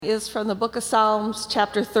Is from the book of Psalms,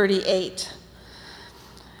 chapter 38.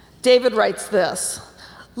 David writes this: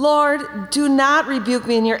 Lord, do not rebuke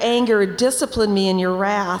me in your anger or discipline me in your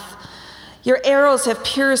wrath. Your arrows have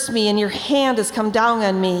pierced me and your hand has come down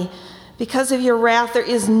on me. Because of your wrath, there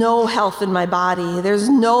is no health in my body. There's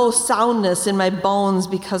no soundness in my bones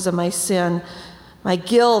because of my sin. My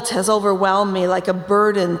guilt has overwhelmed me like a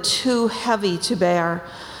burden too heavy to bear.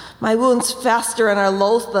 My wounds fester and are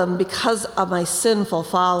loathsome because of my sinful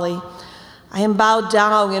folly. I am bowed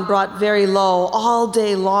down and brought very low. All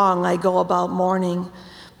day long I go about mourning.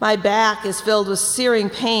 My back is filled with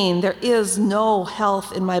searing pain. There is no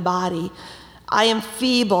health in my body. I am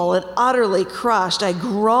feeble and utterly crushed. I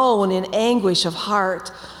groan in anguish of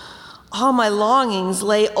heart. All my longings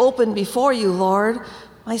lay open before you, Lord.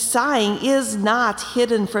 My sighing is not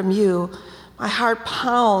hidden from you. My heart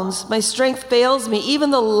pounds, my strength fails me,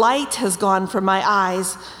 even the light has gone from my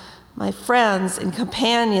eyes. My friends and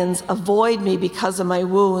companions avoid me because of my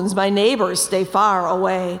wounds. My neighbors stay far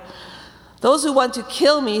away. Those who want to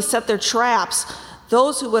kill me set their traps.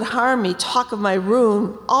 Those who would harm me talk of my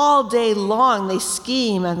ruin. All day long they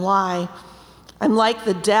scheme and lie. I'm like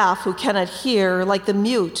the deaf who cannot hear, like the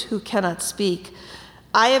mute who cannot speak.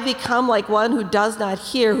 I have become like one who does not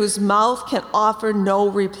hear, whose mouth can offer no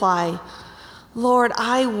reply. Lord,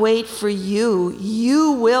 I wait for you.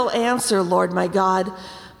 You will answer, Lord my God.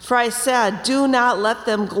 For I said, do not let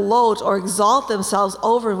them gloat or exalt themselves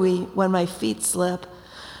over me when my feet slip.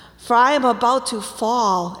 For I am about to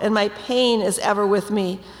fall, and my pain is ever with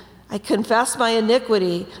me. I confess my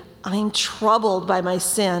iniquity. I am troubled by my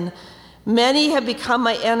sin. Many have become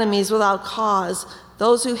my enemies without cause.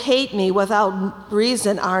 Those who hate me without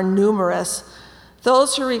reason are numerous.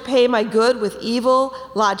 Those who repay my good with evil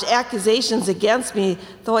lodge accusations against me,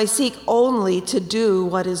 though I seek only to do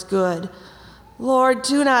what is good. Lord,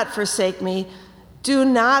 do not forsake me. Do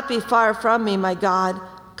not be far from me, my God.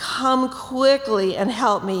 Come quickly and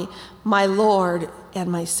help me, my Lord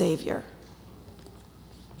and my Savior.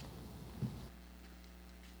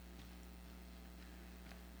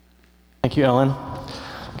 Thank you, Ellen.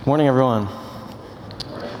 Good morning, everyone.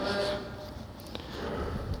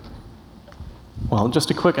 Well,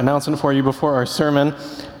 just a quick announcement for you before our sermon.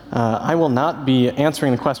 I will not be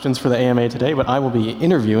answering the questions for the AMA today, but I will be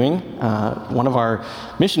interviewing one of our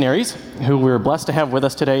missionaries who we're blessed to have with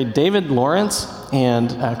us today. David Lawrence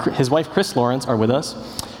and his wife Chris Lawrence are with us.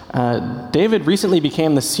 David recently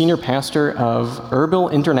became the senior pastor of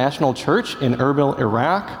Erbil International Church in Erbil,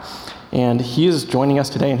 Iraq, and he is joining us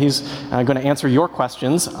today, and he's going to answer your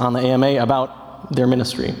questions on the AMA about their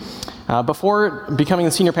ministry. Before becoming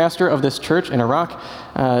the senior pastor of this church in Iraq,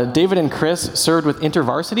 David and Chris served with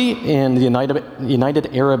InterVarsity in the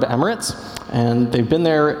United Arab Emirates, and they've been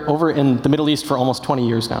there over in the Middle East for almost 20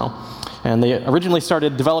 years now. And they originally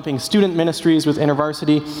started developing student ministries with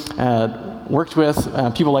InterVarsity, worked with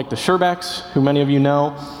people like the Sherbecks, who many of you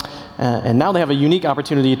know, and now they have a unique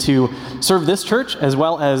opportunity to serve this church as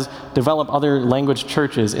well as develop other language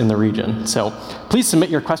churches in the region. So please submit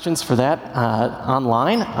your questions for that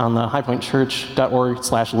online on the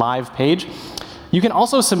highpointchurch.org/live page. You can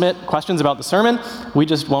also submit questions about the sermon. We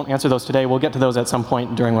just won't answer those today. We'll get to those at some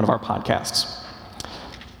point during one of our podcasts.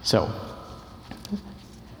 So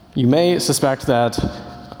you may suspect that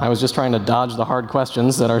I was just trying to dodge the hard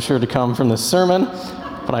questions that are sure to come from this sermon,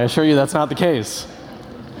 but I assure you that's not the case.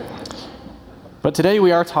 But today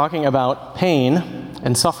we are talking about pain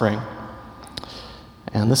and suffering.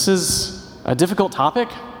 And this is a difficult topic.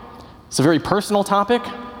 It's a very personal topic.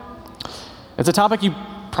 It's a topic you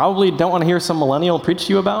probably don't want to hear some millennial preach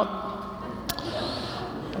to you about.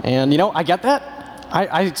 And I get that.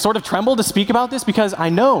 I sort of tremble to speak about this because I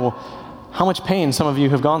know how much pain some of you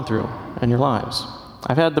have gone through in your lives.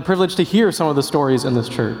 I've had the privilege to hear some of the stories in this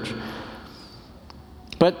church.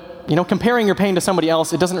 But comparing your pain to somebody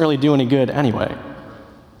else, it doesn't really do any good anyway.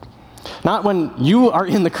 Not when you are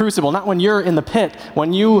in the crucible, not when you're in the pit,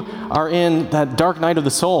 when you are in that dark night of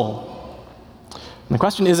the soul. And the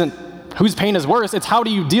question isn't whose pain is worse, it's how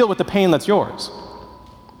do you deal with the pain that's yours?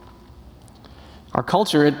 Our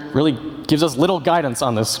culture, it really gives us little guidance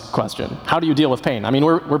on this question. How do you deal with pain? I mean,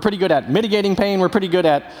 we're pretty good at mitigating pain, we're pretty good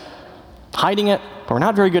at hiding it, but we're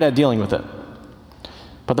not very good at dealing with it.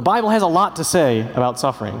 But the Bible has a lot to say about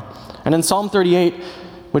suffering. And in Psalm 38,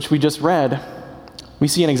 which we just read, we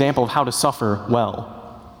see an example of how to suffer well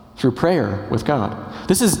through prayer with God.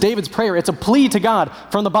 This is David's prayer. It's a plea to God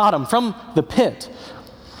from the bottom, from the pit.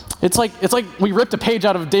 It's like we ripped a page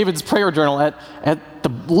out of David's prayer journal at the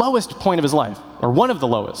lowest point of his life, or one of the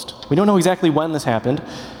lowest. We don't know exactly when this happened,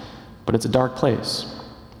 but it's a dark place.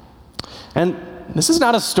 And this is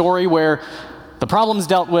not a story where the problem's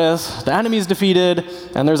dealt with, the enemy's defeated,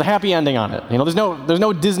 and there's a happy ending on it. There's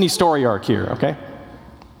no Disney story arc here, okay?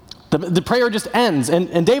 The prayer just ends,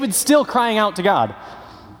 and David's still crying out to God.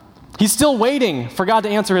 He's still waiting for God to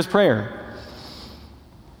answer his prayer.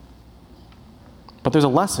 But there's a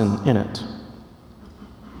lesson in it,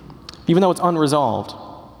 even though it's unresolved.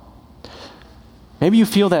 Maybe you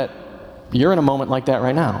feel that you're in a moment like that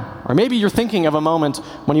right now. Or maybe you're thinking of a moment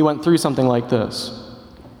when you went through something like this.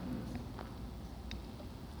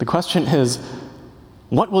 The question is,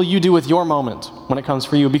 what will you do with your moment when it comes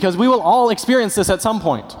for you? Because we will all experience this at some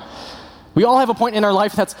point. We all have a point in our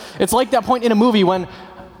life it's like that point in a movie when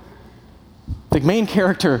the main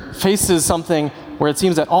character faces something where it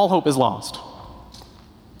seems that all hope is lost.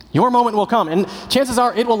 Your moment will come, and chances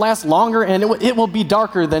are it will last longer, and it will be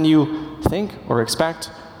darker than you think or expect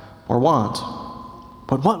or want.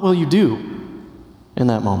 But what will you do in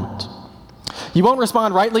that moment? You won't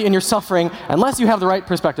respond rightly in your suffering unless you have the right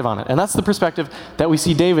perspective on it. And that's the perspective that we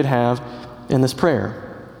see David have in this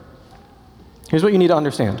prayer. Here's what you need to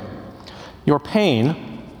understand. Your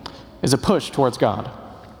pain is a push towards God.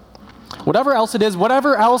 Whatever else it is,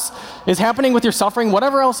 whatever else is happening with your suffering,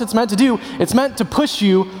 whatever else it's meant to do, it's meant to push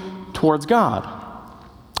you towards God.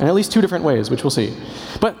 In at least two different ways, which we'll see.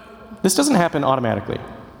 But this doesn't happen automatically.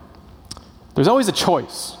 There's always a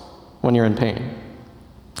choice when you're in pain.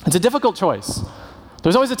 It's a difficult choice.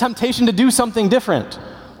 There's always a temptation to do something different.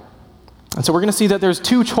 And so we're going to see that there's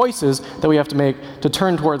two choices that we have to make to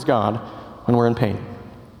turn towards God when we're in pain.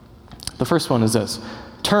 The first one is this: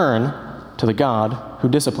 turn to the God who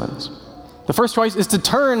disciplines. The first choice is to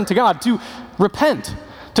turn to God, to repent,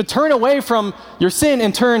 to turn away from your sin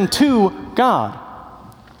and turn to God.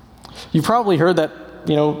 You've probably heard that,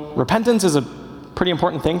 repentance is a pretty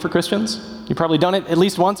important thing for Christians. You've probably done it at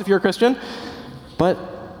least once if you're a Christian. But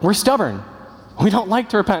we're stubborn. We don't like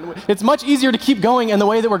to repent. It's much easier to keep going in the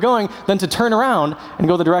way that we're going than to turn around and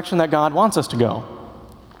go the direction that God wants us to go.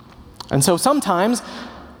 And so sometimes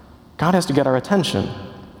God has to get our attention.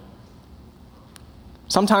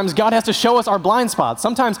 Sometimes God has to show us our blind spots.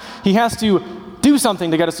 Sometimes he has to do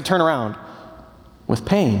something to get us to turn around with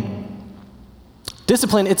pain.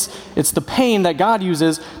 Discipline, it's the pain that God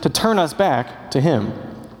uses to turn us back to him.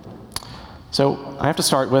 So I have to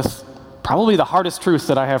start with probably the hardest truth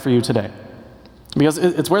that I have for you today, because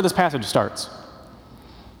it's where this passage starts.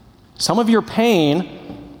 Some of your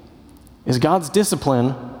pain is God's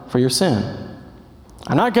discipline for your sin.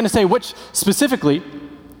 I'm not going to say which specifically,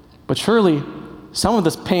 but surely some of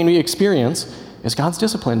this pain we experience is God's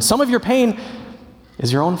discipline. Some of your pain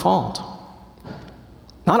is your own fault.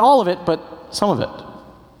 Not all of it, but some of it.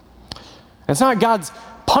 And it's not God's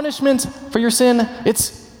punishment for your sin.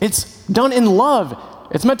 It's done in love.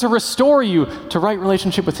 It's meant to restore you to right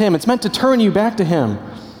relationship with him. It's meant to turn you back to him.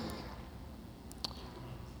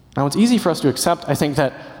 Now, it's easy for us to accept, I think,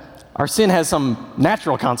 that our sin has some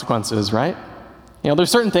natural consequences, right?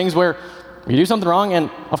 There's certain things where you do something wrong, and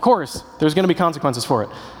of course, there's going to be consequences for it.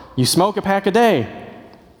 You smoke a pack a day,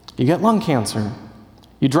 you get lung cancer.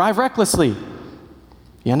 You drive recklessly,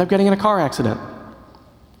 you end up getting in a car accident.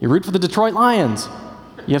 You root for the Detroit Lions,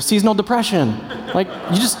 you have seasonal depression.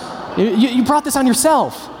 You brought this on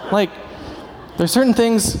yourself. There's certain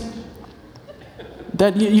things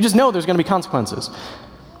that you just know there's going to be consequences.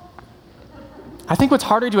 I think what's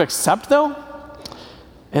harder to accept, though,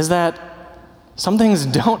 is that some things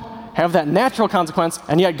don't have that natural consequence,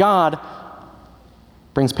 and yet God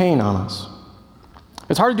brings pain on us.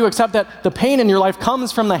 It's hard to accept that the pain in your life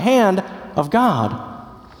comes from the hand of God.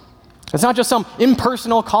 It's not just some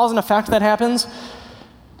impersonal cause and effect that happens.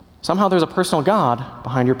 Somehow there's a personal God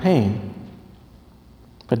behind your pain.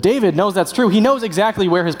 But David knows that's true. He knows exactly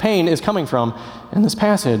where his pain is coming from in this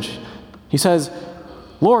passage. He says,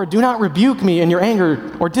 "Lord, do not rebuke me in your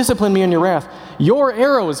anger or discipline me in your wrath. Your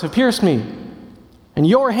arrows have pierced me, and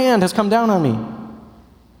your hand has come down on me."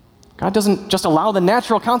 God doesn't just allow the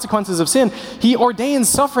natural consequences of sin. He ordains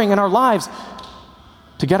suffering in our lives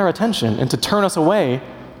to get our attention and to turn us away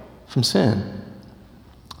from sin.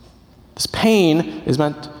 This pain is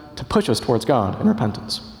meant to push us towards God in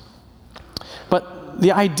repentance. But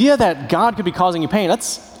the idea that God could be causing you pain,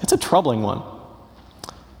 it's a troubling one.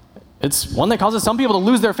 It's one that causes some people to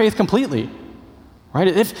lose their faith completely. Right?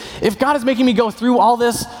 If God is making me go through all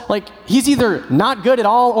this, he's either not good at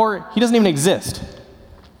all or he doesn't even exist.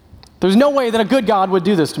 There's no way that a good God would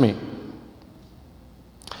do this to me.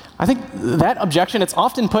 I think that objection, it's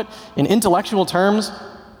often put in intellectual terms,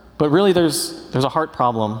 but really there's a heart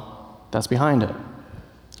problem that's behind it.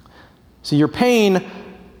 See, your pain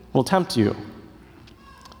will tempt you.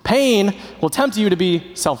 Pain will tempt you to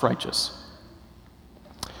be self-righteous.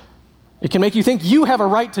 It can make you think you have a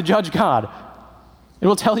right to judge God. It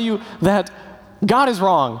will tell you that God is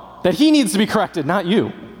wrong, that he needs to be corrected, not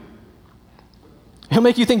you. It'll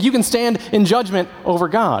make you think you can stand in judgment over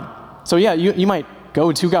God. So yeah, you might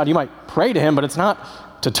go to God, you might pray to him, but it's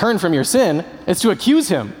not to turn from your sin, it's to accuse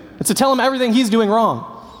him. It's to tell him everything he's doing wrong.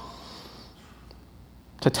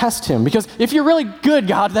 To test him. Because if you're really good,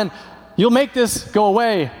 God, then you'll make this go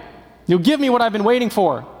away. You'll give me what I've been waiting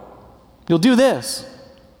for. You'll do this.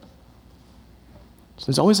 So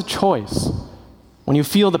there's always a choice when you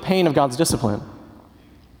feel the pain of God's discipline.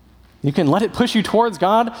 You can let it push you towards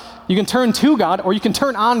God, you can turn to God, or you can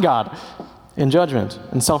turn on God in judgment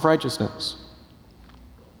and self-righteousness.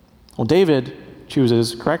 Well, David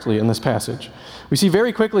chooses correctly in this passage. We see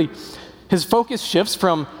very quickly his focus shifts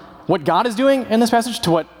from what God is doing in this passage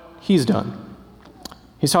to what he's done.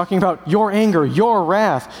 He's talking about your anger, your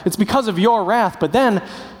wrath. It's because of your wrath. But then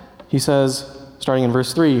he says, starting in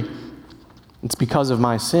verse 3, it's because of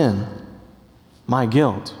my sin, my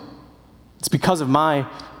guilt. It's because of my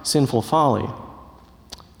sinful folly.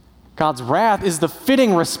 God's wrath is the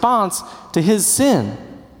fitting response to his sin.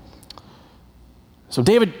 So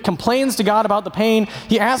David complains to God about the pain.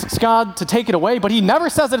 He asks God to take it away, but he never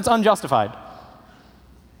says that it's unjustified.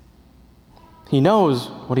 He knows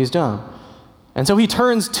what he's done. And so he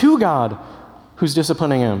turns to God who's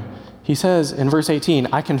disciplining him. He says in verse 18,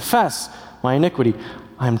 I confess my iniquity.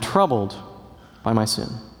 I am troubled by my sin.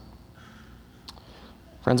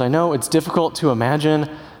 Friends, I know it's difficult to imagine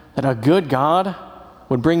that a good God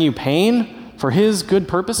would bring you pain for his good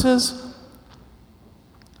purposes.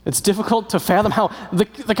 It's difficult to fathom how the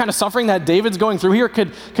kind of suffering that David's going through here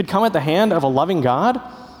could come at the hand of a loving God.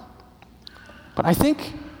 But I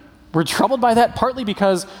think we're troubled by that partly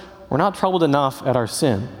because we're not troubled enough at our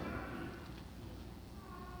sin.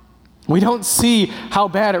 We don't see how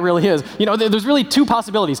bad it really is. There's really two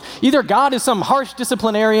possibilities. Either God is some harsh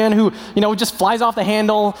disciplinarian who, just flies off the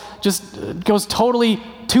handle, just goes totally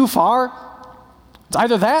too far. It's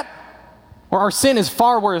either that, or our sin is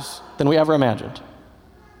far worse than we ever imagined.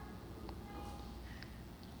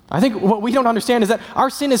 I think what we don't understand is that our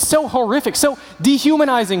sin is so horrific, so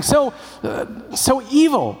dehumanizing, so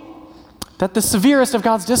evil, that the severest of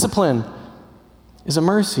God's discipline is a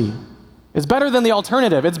mercy. It's better than the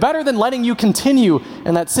alternative. It's better than letting you continue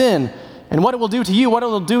in that sin and what it will do to you, what it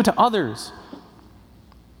will do to others.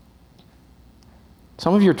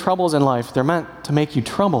 Some of your troubles in life, they're meant to make you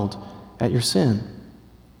troubled at your sin.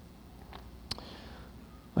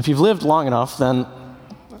 If you've lived long enough, then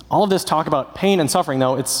all of this talk about pain and suffering,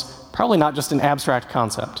 though, it's probably not just an abstract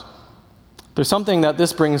concept. There's something that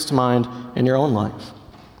this brings to mind in your own life.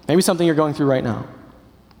 Maybe something you're going through right now.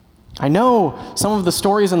 I know some of the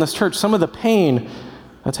stories in this church, some of the pain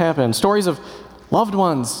that's happened, stories of loved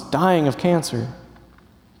ones dying of cancer,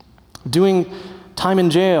 doing time in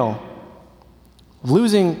jail,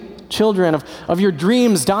 losing children, of your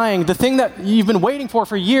dreams dying, the thing that you've been waiting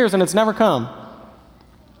for years and it's never come,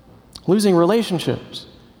 losing relationships.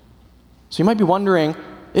 So you might be wondering,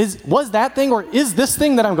 was that thing or is this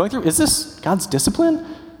thing that I'm going through, is this God's discipline?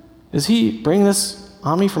 Is he bringing this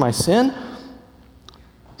on me for my sin?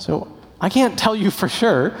 So I can't tell you for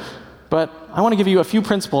sure, but I want to give you a few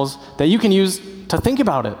principles that you can use to think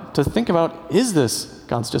about it, to think about, is this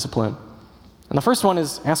God's discipline? And the first one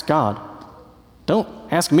is ask God. Don't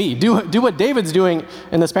ask me. Do what David's doing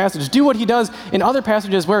in this passage. Do what he does in other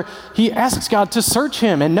passages where he asks God to search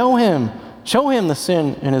him and know him, show him the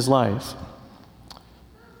sin in his life.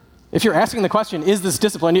 If you're asking the question, is this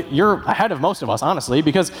discipline, you're ahead of most of us, honestly,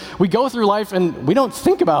 because we go through life and we don't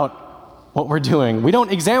think about what we're doing. We don't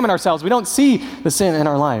examine ourselves. We don't see the sin in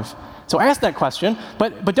our life. So ask that question,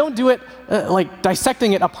 but don't do it like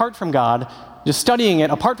dissecting it apart from God, just studying it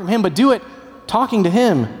apart from him, but do it talking to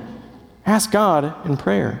him. Ask God in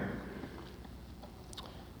prayer.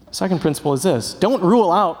 The second principle is this: don't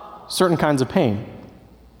rule out certain kinds of pain.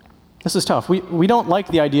 This is tough. We don't like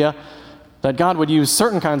the idea that God would use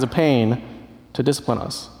certain kinds of pain to discipline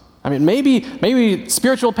us. I mean, maybe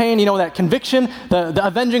spiritual pain, that conviction, the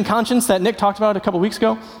avenging conscience that Nick talked about a couple weeks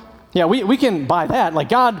ago. Yeah, we can buy that. Like,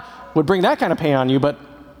 God would bring that kind of pain on you, but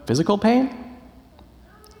physical pain?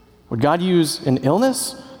 Would God use an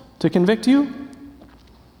illness to convict you?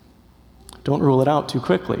 Don't rule it out too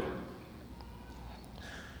quickly.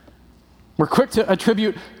 We're quick to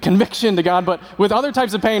attribute conviction to God, but with other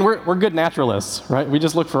types of pain, we're good naturalists, right? We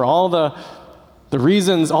just look for all the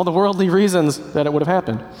reasons, all the worldly reasons that it would have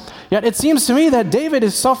happened. Yet it seems to me that David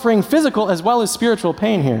is suffering physical as well as spiritual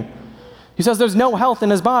pain here. He says there's no health in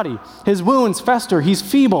his body. His wounds fester. He's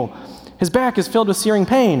feeble. His back is filled with searing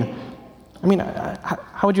pain. I mean,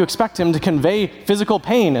 how would you expect him to convey physical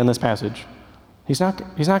pain in this passage? He's not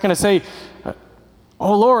going to say,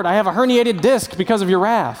 oh Lord, I have a herniated disc because of your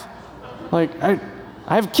wrath. Like, I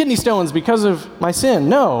have kidney stones because of my sin.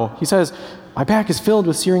 No, he says, my back is filled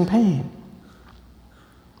with searing pain.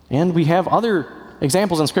 And we have other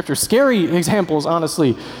examples in Scripture, scary examples,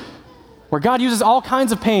 honestly, where God uses all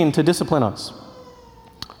kinds of pain to discipline us.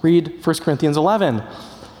 Read 1 Corinthians 11,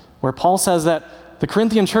 where Paul says that the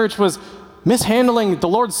Corinthian church was mishandling the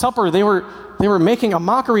Lord's Supper. They were making a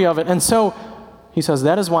mockery of it. And so he says,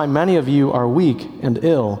 that is why many of you are weak and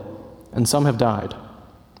ill, and some have died.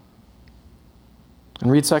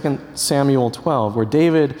 And read 2 Samuel 12, where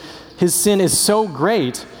David, his sin is so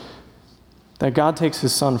great that God takes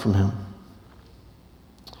his son from him.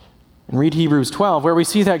 And read Hebrews 12, where we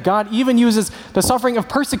see that God even uses the suffering of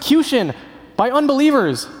persecution by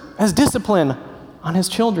unbelievers as discipline on his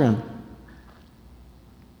children.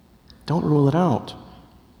 Don't rule it out.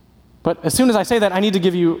 But as soon as I say that, I need to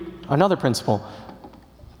give you another principle.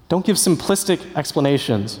 Don't give simplistic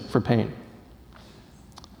explanations for pain.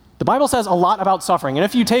 The Bible says a lot about suffering, and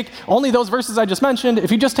if you take only those verses I just mentioned,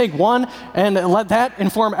 if you just take one and let that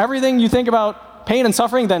inform everything you think about pain and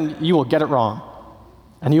suffering, then you will get it wrong,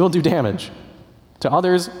 and you will do damage to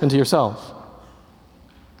others and to yourself.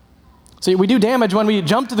 See, we do damage when we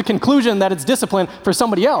jump to the conclusion that it's discipline for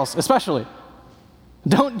somebody else, especially.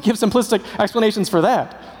 Don't give simplistic explanations for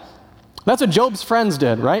that. That's what Job's friends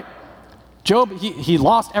did, right? Job, he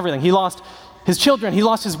lost everything. He lost his children. He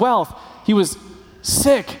lost his wealth. He was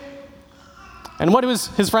sick. And what do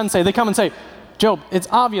his friends say? They come and say, Job, it's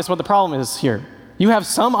obvious what the problem is here. You have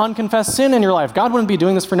some unconfessed sin in your life. God wouldn't be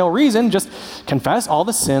doing this for no reason. Just confess all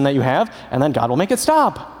the sin that you have, and then God will make it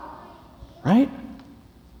stop. Right?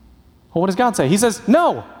 Well, what does God say? He says,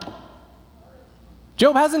 no.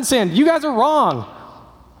 Job hasn't sinned. You guys are wrong.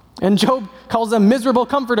 And Job calls them miserable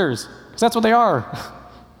comforters, because that's what they are.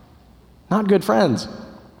 Not good friends.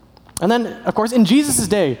 And then, of course, in Jesus'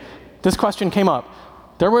 day, this question came up.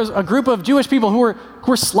 There was a group of Jewish people who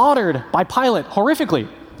were slaughtered by Pilate horrifically.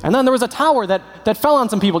 And then there was a tower that fell on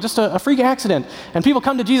some people, just a freak accident. And people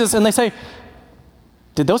come to Jesus and they say,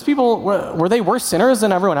 did those people, were they worse sinners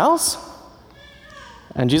than everyone else?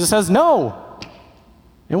 And Jesus says, no,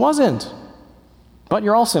 it wasn't. But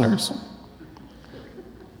you're all sinners.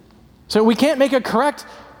 So we can't make a direct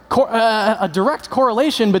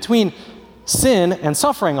correlation between sin and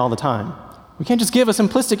suffering all the time. We can't just give a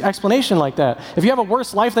simplistic explanation like that. If you have a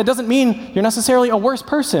worse life, that doesn't mean you're necessarily a worse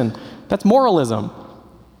person. That's moralism.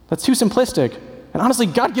 That's too simplistic. And honestly,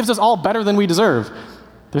 God gives us all better than we deserve.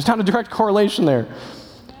 There's not a direct correlation there.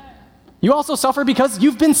 You also suffer because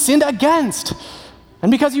you've been sinned against,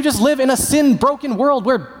 and because you just live in a sin-broken world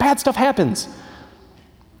where bad stuff happens.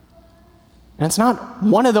 And it's not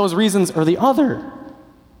one of those reasons or the other.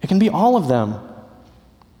 It can be all of them.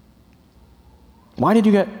 Why did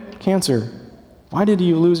you get cancer? Why did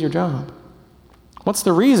you lose your job? What's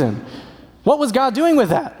the reason? What was God doing with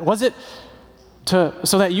that? Was it so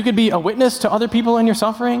that you could be a witness to other people in your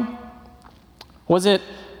suffering? Was it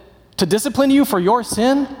to discipline you for your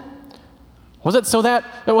sin? Was it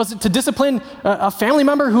to discipline a family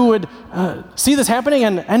member who would see this happening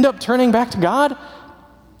and end up turning back to God?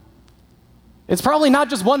 It's probably not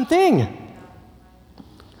just one thing.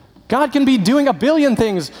 God can be doing a billion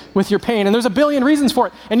things with your pain, and there's a billion reasons for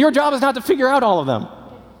it. And your job is not to figure out all of them.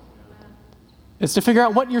 It's to figure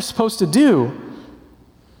out what you're supposed to do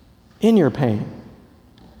in your pain.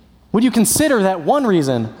 Would you consider that one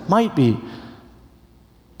reason might be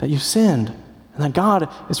that you've sinned and that God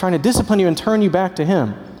is trying to discipline you and turn you back to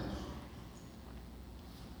Him?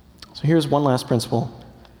 So here's one last principle.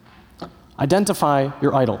 Identify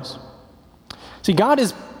your idols. See, God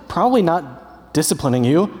is probably not disciplining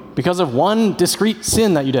you because of one discrete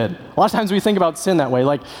sin that you did. A lot of times we think about sin that way,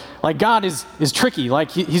 like God is tricky, like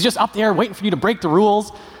he's just up there waiting for you to break the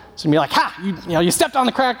rules. So you'd be like, you stepped on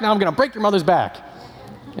the crack, now I'm going to break your mother's back.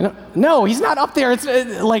 No, he's not up there. It's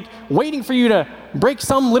like waiting for you to break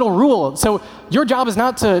some little rule. So your job is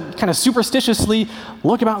not to kind of superstitiously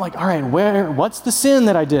look about like, all right, what's the sin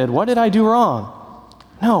that I did? What did I do wrong?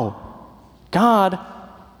 No, God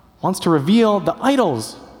wants to reveal the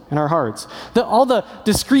idols in our hearts. All the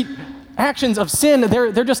discrete actions of sin,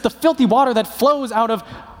 they're just the filthy water that flows out of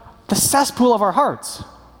the cesspool of our hearts.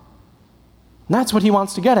 And that's what he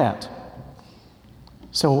wants to get at.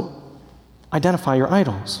 So identify your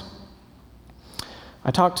idols.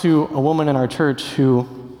 I talked to a woman in our church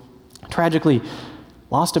who tragically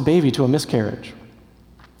lost a baby to a miscarriage.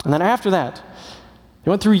 And then after that,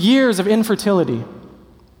 they went through years of infertility,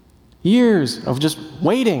 years of just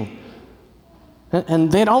waiting.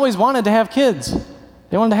 And they had always wanted to have kids.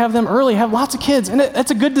 They wanted to have them early, have lots of kids, and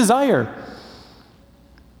it's a good desire.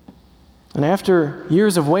 And after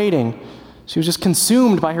years of waiting, she was just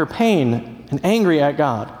consumed by her pain and angry at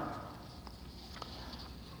God.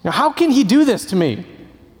 Now, how can he do this to me?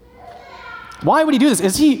 Why would he do this?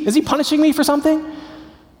 Is he punishing me for something?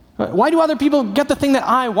 Why do other people get the thing that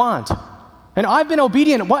I want? And I've been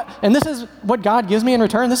obedient. And this is what God gives me in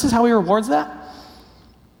return? This is how he rewards that?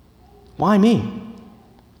 Why me?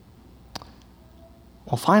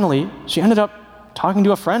 Well, finally, she ended up talking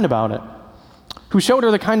to a friend about it, who showed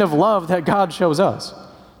her the kind of love that God shows us.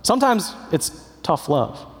 Sometimes it's tough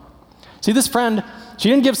love. See, this friend, she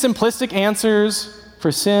didn't give simplistic answers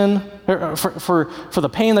for sin, for the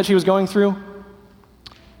pain that she was going through,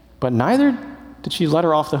 but neither did she let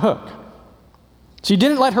her off the hook. She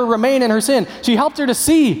didn't let her remain in her sin. She helped her to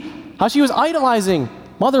see how she was idolizing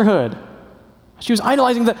motherhood. She was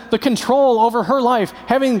idolizing the control over her life,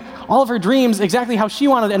 having all of her dreams exactly how she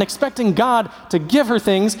wanted and expecting God to give her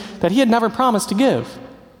things that he had never promised to give.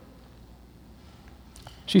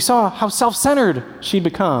 She saw how self-centered she'd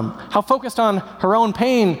become, how focused on her own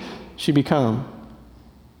pain she'd become.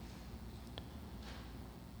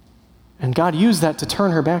 And God used that to turn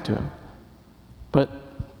her back to him. But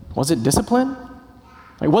was it discipline?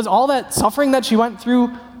 Was all that suffering that she went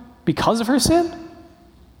through because of her sin?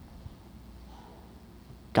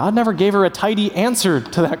 God never gave her a tidy answer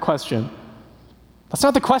to that question. That's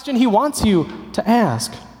not the question he wants you to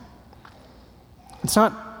ask. It's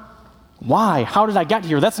not, why? How did I get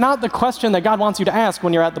here? That's not the question that God wants you to ask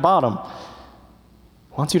when you're at the bottom.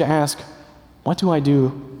 He wants you to ask, what do I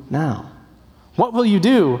do now? What will you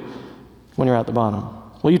do when you're at the bottom?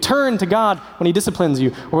 Will you turn to God when he disciplines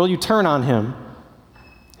you, or will you turn on him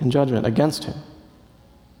in judgment against him?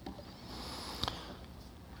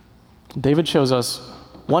 David shows us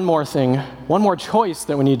one more thing, one more choice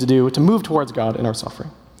that we need to do to move towards God in our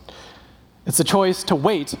suffering. It's the choice to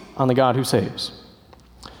wait on the God who saves.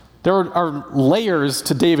 There are layers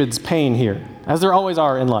to David's pain here, as there always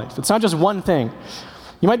are in life. It's not just one thing.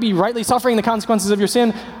 You might be rightly suffering the consequences of your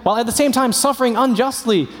sin, while at the same time suffering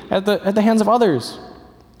unjustly at the hands of others.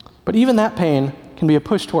 But even that pain can be a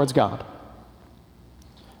push towards God.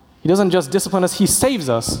 He doesn't just discipline us, he saves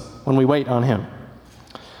us when we wait on him.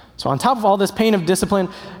 So on top of all this pain of discipline,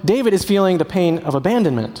 David is feeling the pain of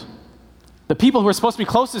abandonment. The people who are supposed to be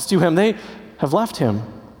closest to him, they have left him.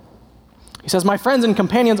 He says, my friends and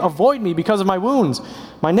companions avoid me because of my wounds.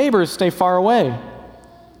 My neighbors stay far away.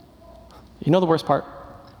 You know the worst part?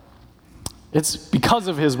 It's because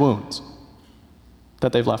of his wounds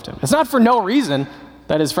that they've left him. It's not for no reason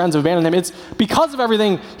that his friends have abandoned him. It's because of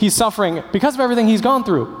everything he's suffering, because of everything he's gone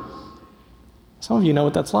through. Some of you know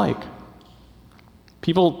what that's like.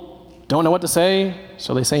 People don't know what to say,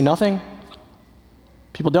 so they say nothing.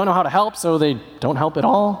 People don't know how to help, so they don't help at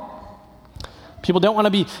all. People don't want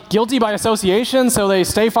to be guilty by association, so they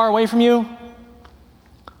stay far away from you.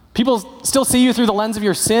 People still see you through the lens of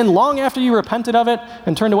your sin long after you repented of it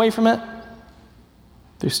and turned away from it.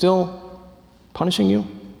 They're still punishing you.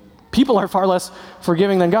 People are far less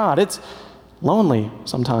forgiving than God. It's lonely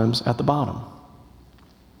sometimes at the bottom.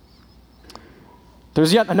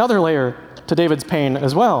 There's yet another layer to David's pain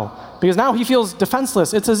as well, because now he feels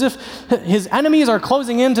defenseless. It's as if his enemies are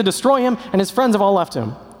closing in to destroy him, and his friends have all left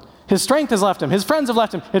him. His strength has left him. His friends have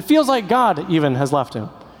left him. It feels like God even has left him.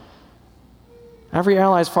 Every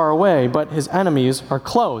ally is far away, but his enemies are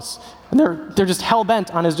close, and they're just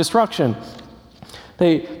hell-bent on his destruction.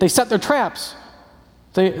 They set their traps.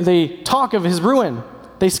 They talk of his ruin.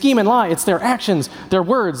 They scheme and lie. It's their actions, their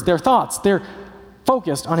words, their thoughts. They're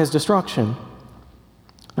focused on his destruction.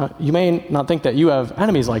 Now, you may not think that you have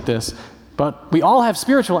enemies like this, but we all have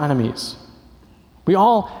spiritual enemies. We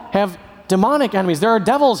all have demonic enemies. There are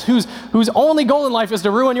devils whose only goal in life is to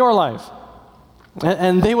ruin your life.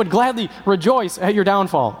 And they would gladly rejoice at your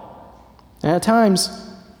downfall. And at times,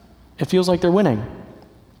 it feels like they're winning.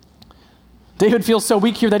 David feels so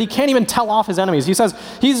weak here that he can't even tell off his enemies. He says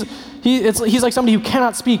he's like somebody who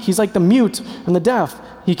cannot speak. He's like the mute and the deaf.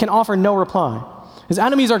 He can offer no reply. His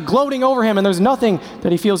enemies are gloating over him, and there's nothing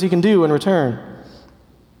that he feels he can do in return.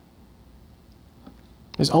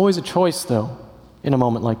 There's always a choice, though, in a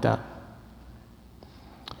moment like that.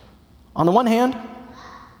 On the one hand,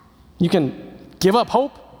 you can give up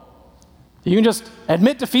hope. You can just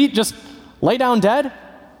admit defeat, just lay down dead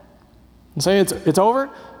and say it's over.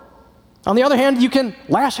 On the other hand, you can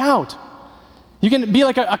lash out. You can be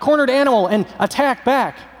like a cornered animal and attack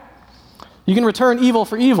back. You can return evil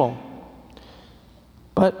for evil.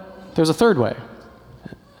 But there's a third way.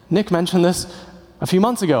 Nick mentioned this a few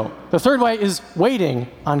months ago. The third way is waiting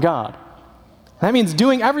on God. That means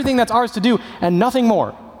doing everything that's ours to do and nothing more.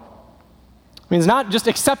 It means not just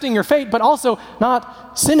accepting your fate, but also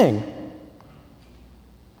not sinning.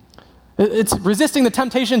 It's resisting the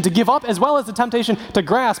temptation to give up as well as the temptation to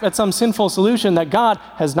grasp at some sinful solution that God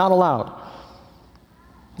has not allowed.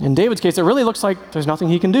 In David's case, it really looks like there's nothing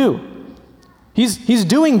he can do. He's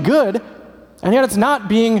doing good, and yet it's not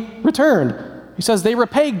being returned. He says they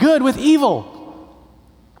repay good with evil.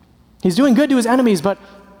 He's doing good to his enemies, but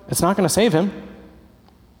it's not going to save him.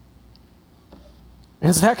 And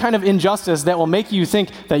it's that kind of injustice that will make you think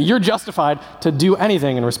that you're justified to do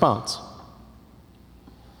anything in response.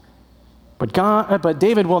 But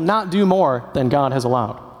David will not do more than God has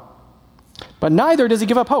allowed. But neither does he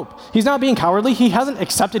give up hope. He's not being cowardly. He hasn't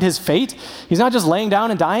accepted his fate. He's not just laying down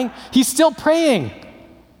and dying. He's still praying.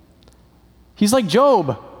 He's like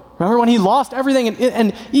Job. Remember when he lost everything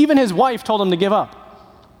and even his wife told him to give up?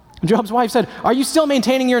 Job's wife said, "Are you still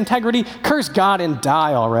maintaining your integrity? Curse God and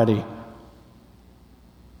die already."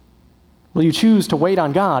 Will you choose to wait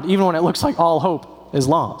on God even when it looks like all hope is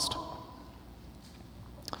lost?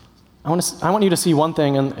 I want you to see one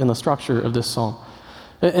thing in the structure of this psalm.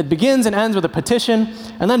 It begins and ends with a petition,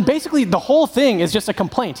 and then basically the whole thing is just a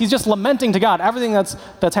complaint. He's just lamenting to God everything that's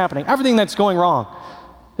happening, everything that's going wrong.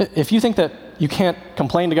 If you think that you can't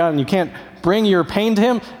complain to God and you can't bring your pain to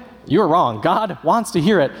him, you're wrong. God wants to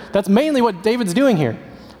hear it. That's mainly what David's doing here.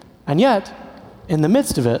 And yet, in the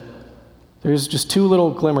midst of it, there's just two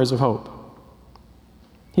little glimmers of hope.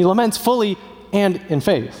 He laments fully and in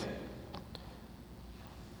faith.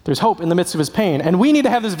 There's hope in the midst of his pain. And we need to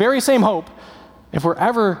have this very same hope if we're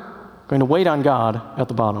ever going to wait on God at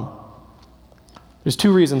the bottom. There's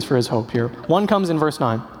two reasons for his hope here. One comes in verse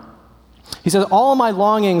 9. He says, "All my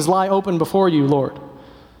longings lie open before you, Lord.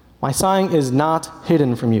 My sighing is not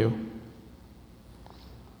hidden from you."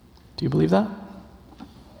 Do you believe that?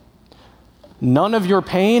 None of your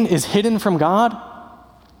pain is hidden from God?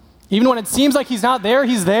 Even when it seems like he's not there,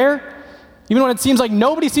 he's there? Even when it seems like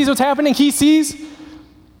nobody sees what's happening, he sees?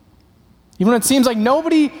 Even when it seems like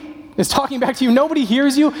nobody is talking back to you, nobody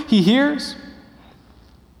hears you, he hears?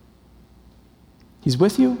 He's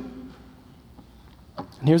with you?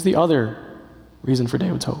 And here's the other reason for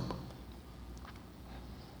David's hope.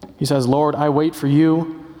 He says, "Lord, I wait for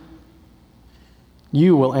you.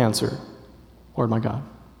 You will answer, Lord my God."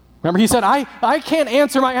 Remember, he said, I can't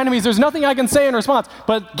answer my enemies. There's nothing I can say in response,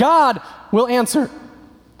 but God will answer.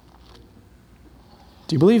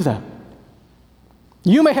 Do you believe that?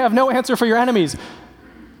 You may have no answer for your enemies,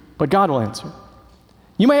 but God will answer.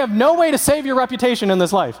 You may have no way to save your reputation in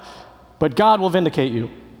this life, but God will vindicate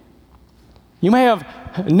you. You may have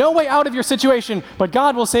no way out of your situation, but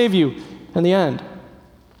God will save you in the end.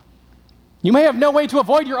 You may have no way to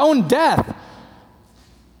avoid your own death,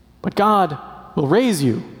 but God will raise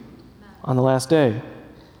you on the last day.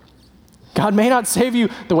 God may not save you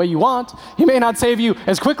the way you want. He may not save you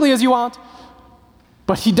as quickly as you want,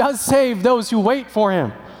 but he does save those who wait for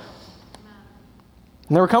him.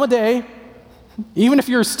 And there will come a day, even if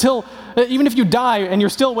you die and you're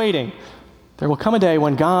still waiting, there will come a day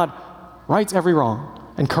when God rights every wrong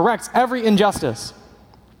and corrects every injustice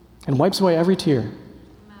and wipes away every tear.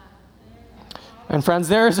 And friends,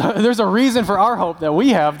 there's a reason for our hope that we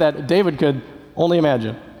have that David could only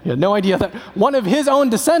imagine. He had no idea that one of his own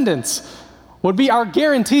descendants would be our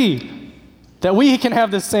guarantee that we can have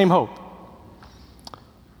this same hope.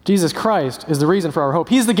 Jesus Christ is the reason for our hope.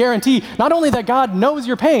 He's the guarantee not only that God knows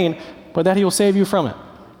your pain, but that he will save you from it.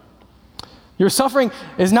 Your suffering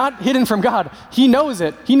is not hidden from God. He knows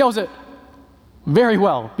it. He knows it very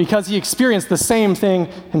well because he experienced the same thing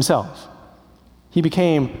himself. He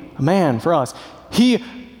became a man for us. He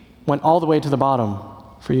went all the way to the bottom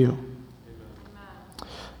for you.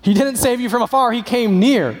 He didn't save you from afar. He came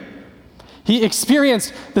near. He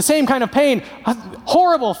experienced the same kind of pain, a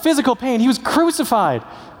horrible physical pain. He was crucified,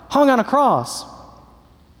 hung on a cross.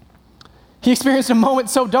 He experienced a moment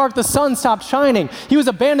so dark the sun stopped shining. He was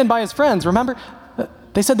abandoned by his friends. Remember?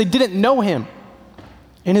 They said they didn't know him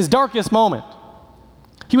in his darkest moment.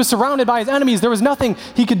 He was surrounded by his enemies. There was nothing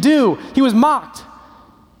he could do. He was mocked.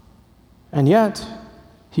 And yet,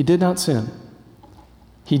 he did not sin.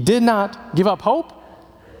 He did not give up hope.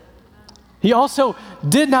 He also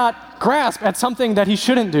did not grasp at something that he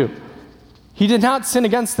shouldn't do. He did not sin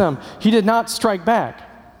against them. He did not strike back.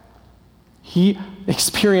 He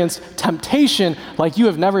experienced temptation like you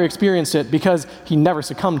have never experienced it because he never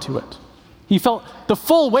succumbed to it. He felt the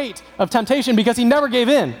full weight of temptation because he never gave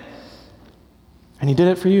in. And he did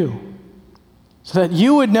it for you so that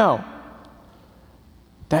you would know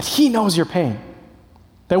that he knows your pain,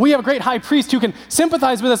 that we have a great high priest who can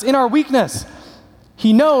sympathize with us in our weakness.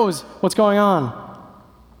 He knows what's going on.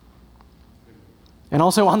 And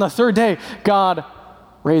also on the third day, God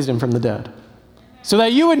raised him from the dead. So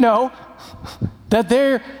that you would know that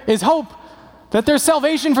there is hope, that there's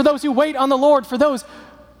salvation for those who wait on the Lord, for those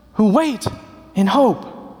who wait in hope.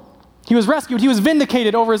 He was rescued, he was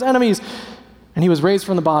vindicated over his enemies, and he was raised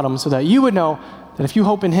from the bottom so that you would know that if you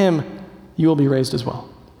hope in him, you will be raised as well.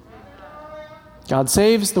 God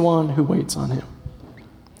saves the one who waits on him.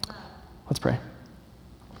 Let's pray.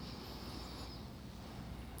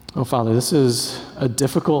 Oh, Father, this is a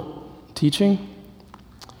difficult teaching,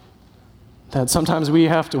 that sometimes we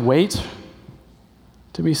have to wait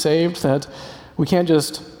to be saved, that we can't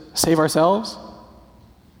just save ourselves,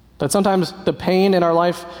 that sometimes the pain in our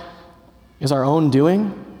life is our own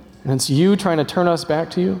doing, and it's you trying to turn us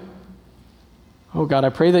back to you. Oh God, I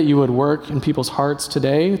pray that you would work in people's hearts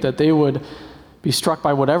today, that they would be struck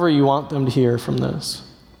by whatever you want them to hear from this.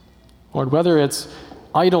 Lord, whether it's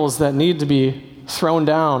idols that need to be thrown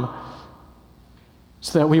down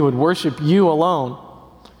so that we would worship you alone,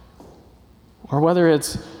 or whether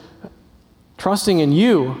it's trusting in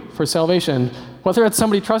you for salvation, whether it's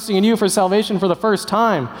somebody trusting in you for salvation for the first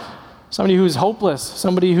time, somebody who's hopeless,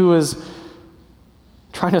 somebody who is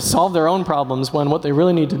trying to solve their own problems when what they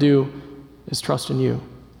really need to do is trust in you.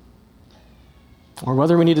 Or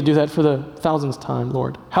whether we need to do that for the 1000th time,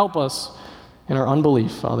 Lord, help us in our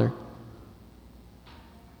unbelief, Father.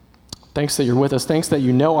 Thanks that you're with us. Thanks that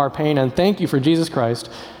you know our pain. And thank you for Jesus Christ,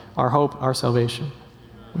 our hope, our salvation.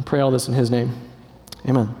 We pray all this in his name.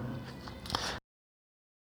 Amen.